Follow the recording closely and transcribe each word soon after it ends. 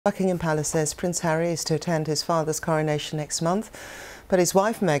Buckingham Palace says Prince Harry is to attend his father's coronation next month, but his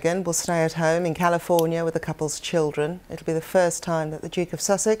wife Meghan will stay at home in California with the couple's children. It'll be the first time that the Duke of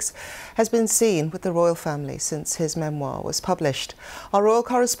Sussex has been seen with the royal family since his memoir was published. Our royal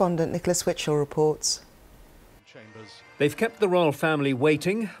correspondent Nicholas Witchell reports. They've kept the royal family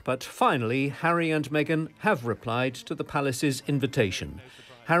waiting, but finally Harry and Meghan have replied to the palace's invitation.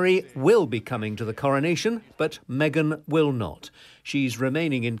 Harry will be coming to the coronation, but Meghan will not. She's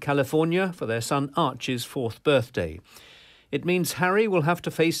remaining in California for their son Archie's 4th birthday. It means Harry will have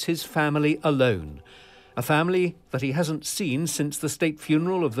to face his family alone. A family that he hasn't seen since the state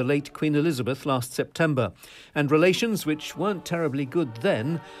funeral of the late Queen Elizabeth last September. And relations, which weren't terribly good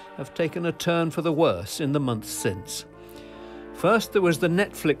then, have taken a turn for the worse in the months since. First, there was the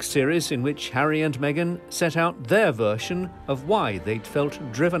Netflix series in which Harry and Meghan set out their version of why they'd felt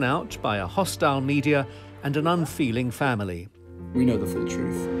driven out by a hostile media and an unfeeling family. We know the full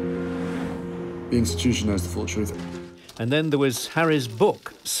truth. The institution knows the full truth. And then there was Harry's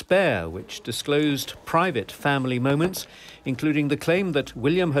book, Spare, which disclosed private family moments, including the claim that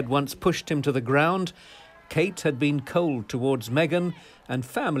William had once pushed him to the ground, Kate had been cold towards Meghan, and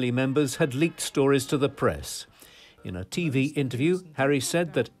family members had leaked stories to the press. In a TV interview, Harry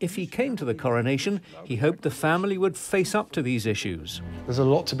said that if he came to the coronation, he hoped the family would face up to these issues. There's a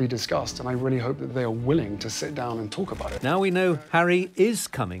lot to be discussed, and I really hope that they are willing to sit down and talk about it. Now we know Harry is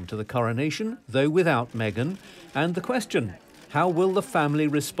coming to the coronation, though without Meghan. And the question, how will the family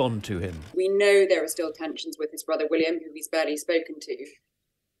respond to him? We know there are still tensions with his brother William, who he's barely spoken to.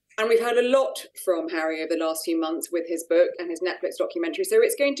 And we've heard a lot from Harry over the last few months with his book and his Netflix documentary, so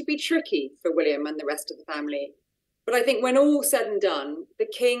it's going to be tricky for William and the rest of the family. But I think when all said and done, the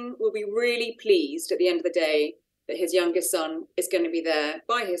King will be really pleased at the end of the day that his youngest son is going to be there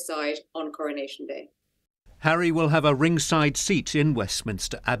by his side on Coronation Day. Harry will have a ringside seat in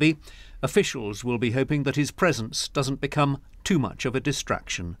Westminster Abbey. Officials will be hoping that his presence doesn't become too much of a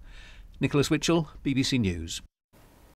distraction. Nicholas Witchell, BBC News.